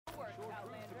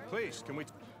Please, can we...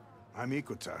 I'm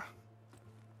Ikuta.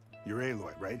 You're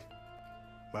Aloy, right?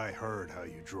 I heard how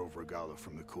you drove Regala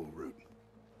from the cool route.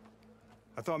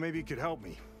 I thought maybe you could help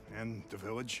me, and the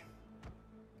village.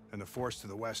 And the forest to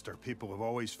the west, our people have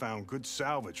always found good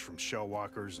salvage from shell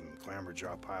walkers and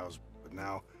clamberjaw piles, but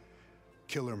now,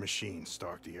 killer machines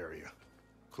stalk the area.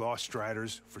 Claw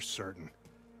striders, for certain.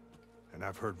 And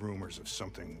I've heard rumors of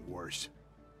something worse.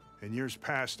 In years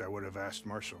past, I would have asked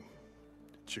Marshal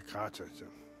Chikata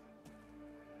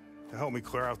to help me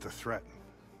clear out the threat,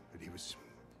 but he was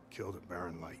killed at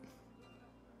Barren Light.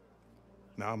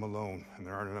 Now I'm alone, and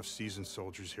there aren't enough seasoned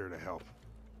soldiers here to help.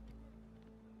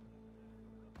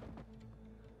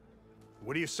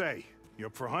 What do you say? You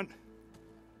up for a hunt?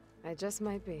 I just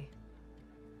might be.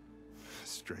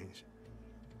 Strange.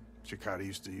 Chikata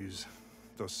used to use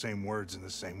those same words in the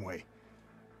same way.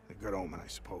 A good omen, I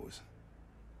suppose.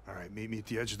 All right, meet me at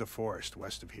the edge of the forest,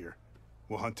 west of here.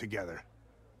 We'll hunt together.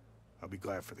 I'll be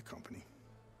glad for the company.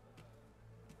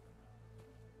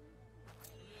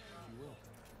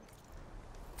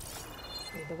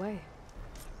 Lead the way.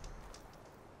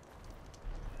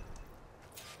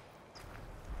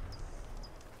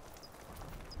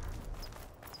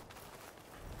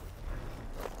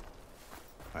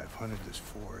 I've hunted this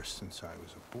forest since I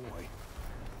was a boy,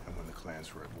 and when the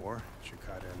clans were at war,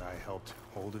 Chikata and I helped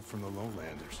hold it from the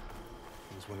lowlanders.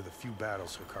 It was one of the few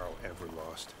battles Hikaru ever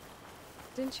lost.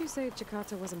 Didn't you say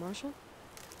Chikata was a marshal?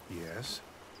 Yes.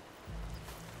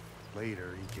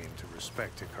 Later, he came to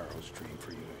respect Hikaru's dream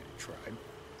for a united tribe,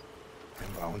 and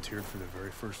volunteered for the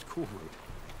very first cool route.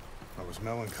 I was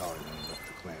melancholy when he left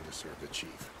the clan to serve the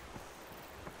chief.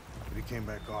 But he came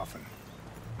back often,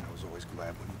 and I was always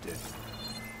glad when he did.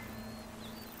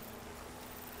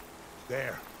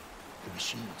 There, the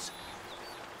machines.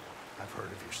 I've heard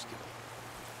of your skill,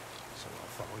 so I'll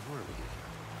follow your lead.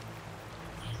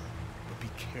 But be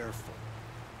careful.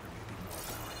 There may be more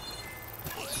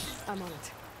behind. I'm on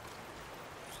it.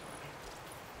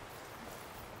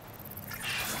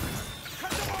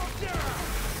 Cut them all down!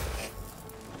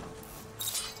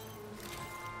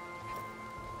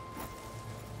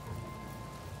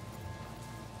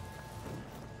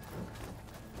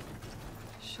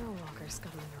 Shell walker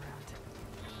scuttling around.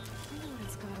 I wonder what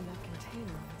it's got in that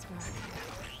container on its back.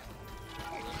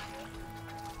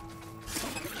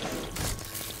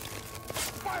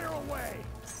 Fire away!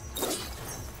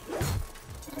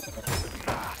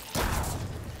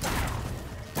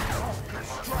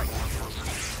 Strike!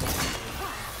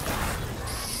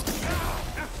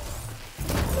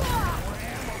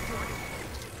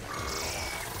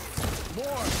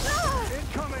 More!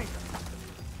 Incoming!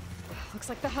 Looks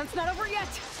like the hunt's not over yet!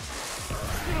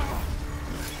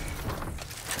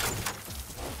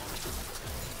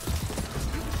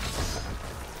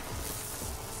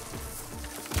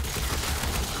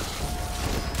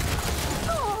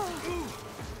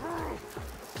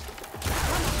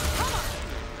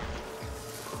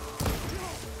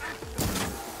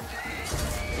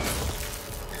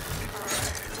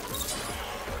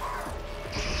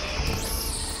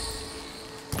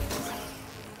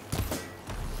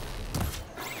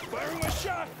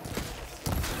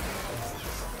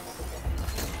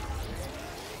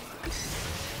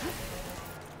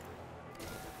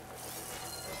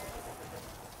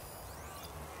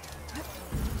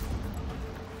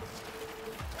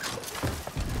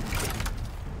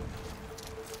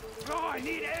 I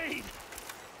need aid!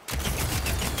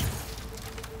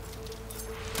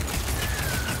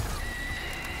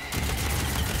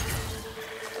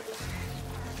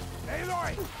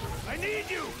 Aloy! I need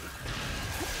you!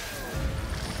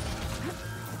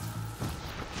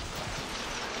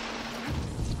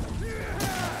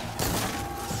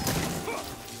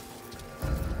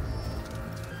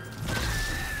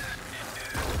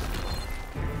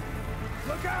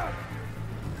 Look out!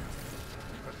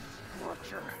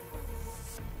 Butcher.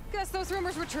 Guess those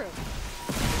rumors were true.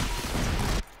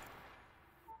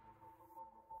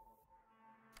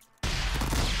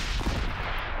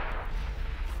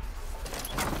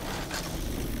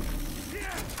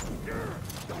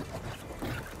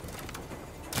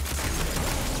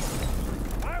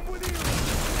 I'm with you!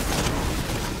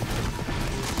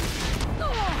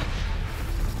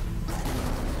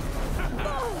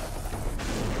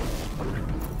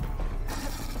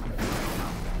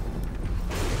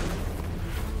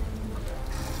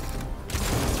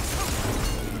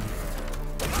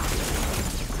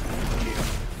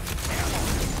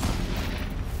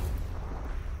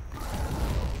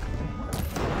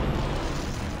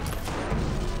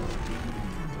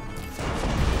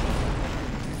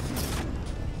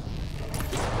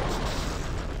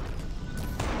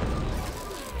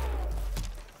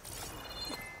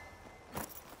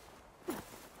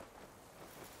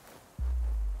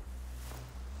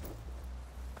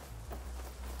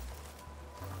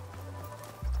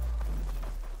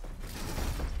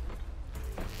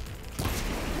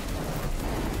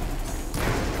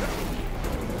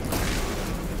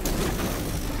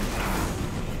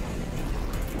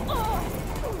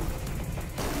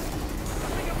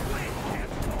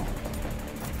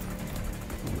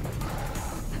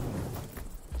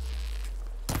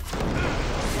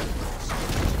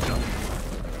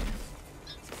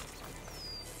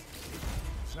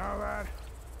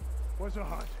 was a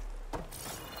hunt.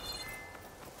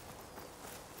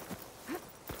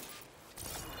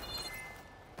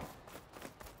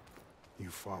 You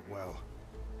fought well.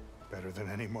 Better than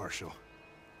any marshal.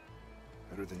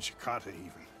 Better than Shikata,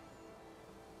 even.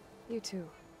 You too.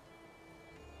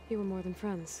 You were more than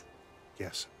friends.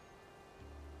 Yes.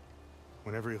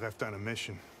 Whenever he left on a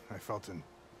mission, I felt an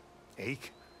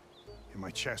ache in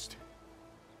my chest.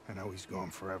 And now he's gone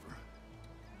forever.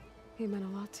 He meant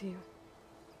a lot to you.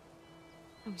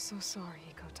 I'm so sorry,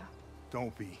 Hikota.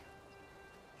 Don't be.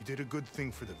 You did a good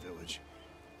thing for the village,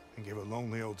 and gave a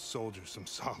lonely old soldier some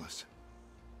solace.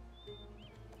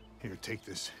 Here, take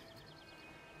this.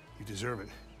 You deserve it.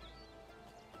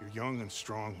 You're young and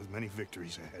strong with many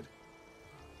victories ahead.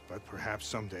 But perhaps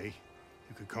someday,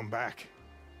 you could come back.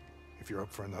 If you're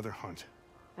up for another hunt.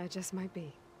 I just might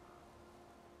be.